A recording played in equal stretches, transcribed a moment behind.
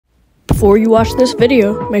Before you watch this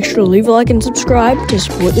video, make sure to leave a like and subscribe to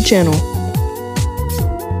support the channel.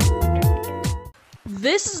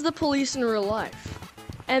 This is the police in real life,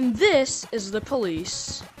 and this is the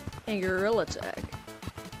police in Gorilla Tag.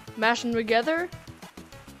 Mash them together.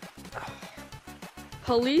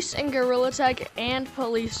 Police in Gorilla Tag and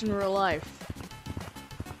police in real life.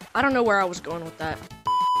 I don't know where I was going with that.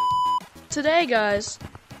 Today, guys,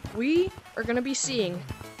 we are going to be seeing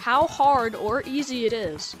how hard or easy it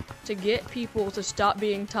is to get people to stop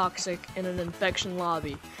being toxic in an infection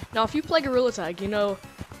lobby. Now, if you play Gorilla Tag, you know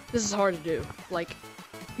this is hard to do. Like,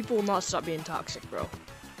 people will not stop being toxic, bro.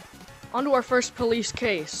 On to our first police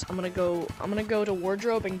case. I'm gonna go to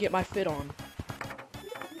wardrobe and get my fit on.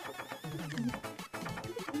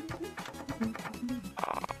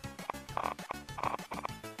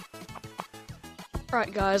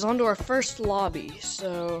 Alright guys, on to our first lobby.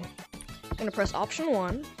 So I'm gonna press option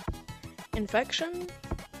 1. Infection.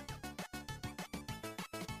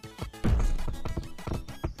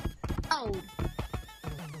 Oh.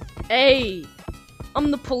 Hey!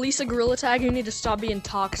 I'm the police at Gorilla Tag. You need to stop being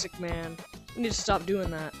toxic, man. You need to stop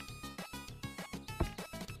doing that.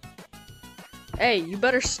 Hey, you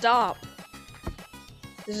better stop.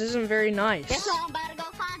 This isn't very nice.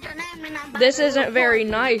 This isn't very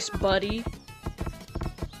nice, buddy.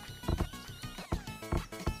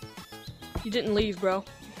 You didn't leave, bro.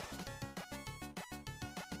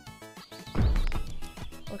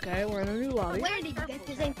 Okay, we're in a new lobby. Where did you get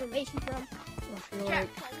this information from? I feel like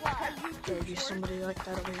there'd be somebody like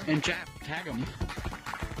that over here. And chat, tag him.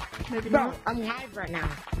 Maybe Bro, not. I'm live right now.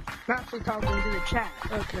 I'm actually talking to the chat.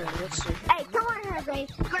 Okay, let's see. Hey, come on here, Grace.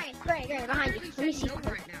 Grace, behind you. Let me see. I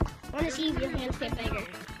want to see if your hands get bigger.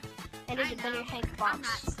 And is it bigger Hank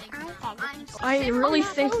box? I really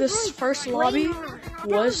think this first lobby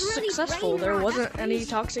was successful. There wasn't any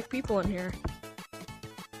toxic people in here.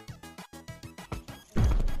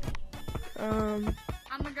 I'm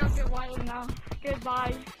gonna go get wild now.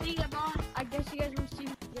 Goodbye. See ya, boss. I guess you guys will see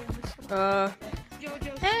me again.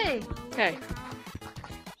 Hey! Okay.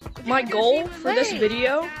 My goal for this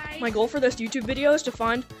video, my goal for this YouTube video is to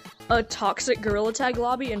find a toxic Gorilla Tag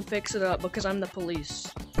lobby and fix it up because I'm the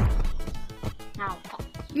police. Now,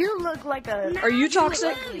 you look like a. Are you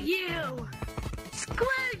toxic? You. Screw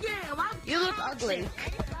you. You look ugly.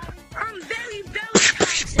 I'm very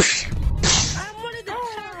toxic. I'm one of the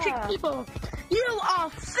toxic people. You are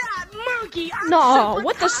fat monkey. No,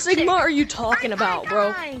 what the Sigma are you talking about,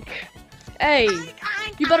 bro? Hey,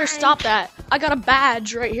 you better stop that. I got a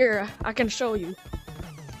badge right here. I can show you.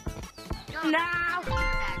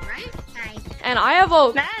 And I have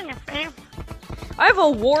a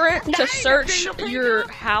warrant to search your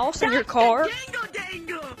house and your car.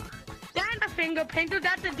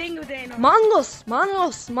 Mangos,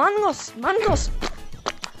 mangos, mangos, mangos.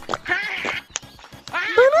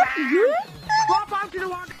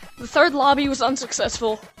 The third lobby was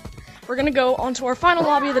unsuccessful. We're gonna go on to our final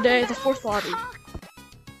lobby of the day, the fourth lobby.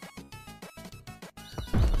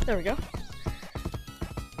 There we go.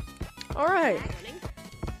 Alright.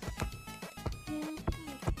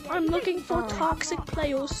 I'm looking for toxic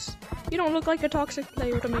players. You don't look like a toxic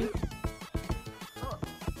player to me.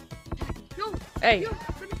 Hey,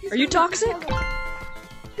 are you toxic?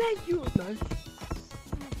 Thank you.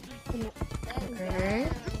 Okay.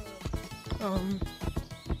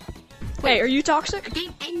 Hey, are you toxic? The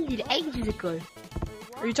game ended ages ago.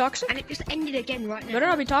 Are you toxic? And it just ended again right now. Better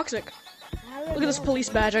not be toxic. Look at this police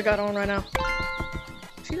badge I got on right now.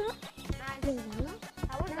 See that?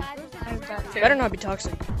 Better not be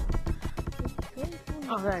toxic.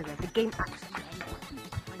 Alright, the game actually.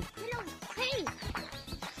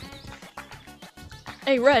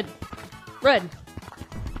 Hey, Red. Red.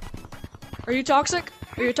 Are you toxic?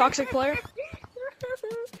 Are you a toxic player?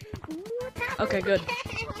 Okay, good.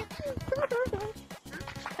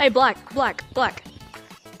 Hey, Black. Are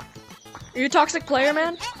you a toxic player,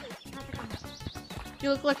 man? You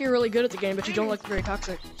look like you're really good at the game, but you don't look very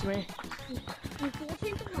toxic to me.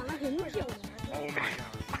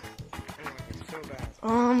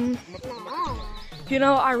 You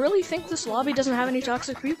know, I really think this lobby doesn't have any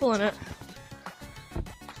toxic people in it.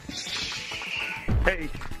 Hey.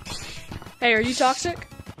 Hey, are you toxic?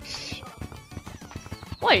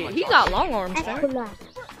 Wait, he got long arms there.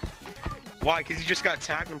 Why? Because you just got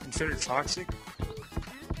tagged and considered toxic?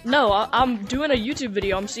 No, I'm doing a YouTube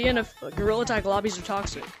video. I'm seeing if Gorilla Tag lobbies are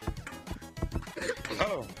toxic.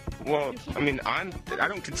 Oh. Well, I mean, I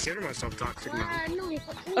don't consider myself toxic now.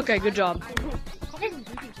 Okay, good job. I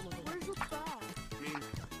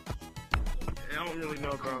don't really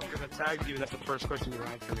know, bro. Because I tagged you, and that's the first question you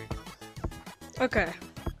answered me. Okay.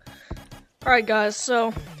 Alright guys,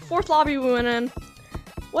 so fourth lobby we went in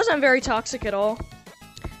wasn't very toxic at all.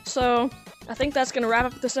 So I think that's gonna wrap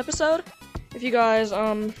up this episode. If you guys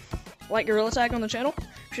like Gorilla Tag on the channel,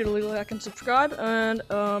 be sure to leave a like and subscribe. And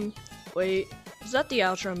wait, is that the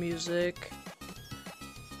outro music?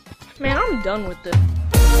 Man, I'm done with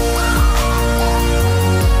this.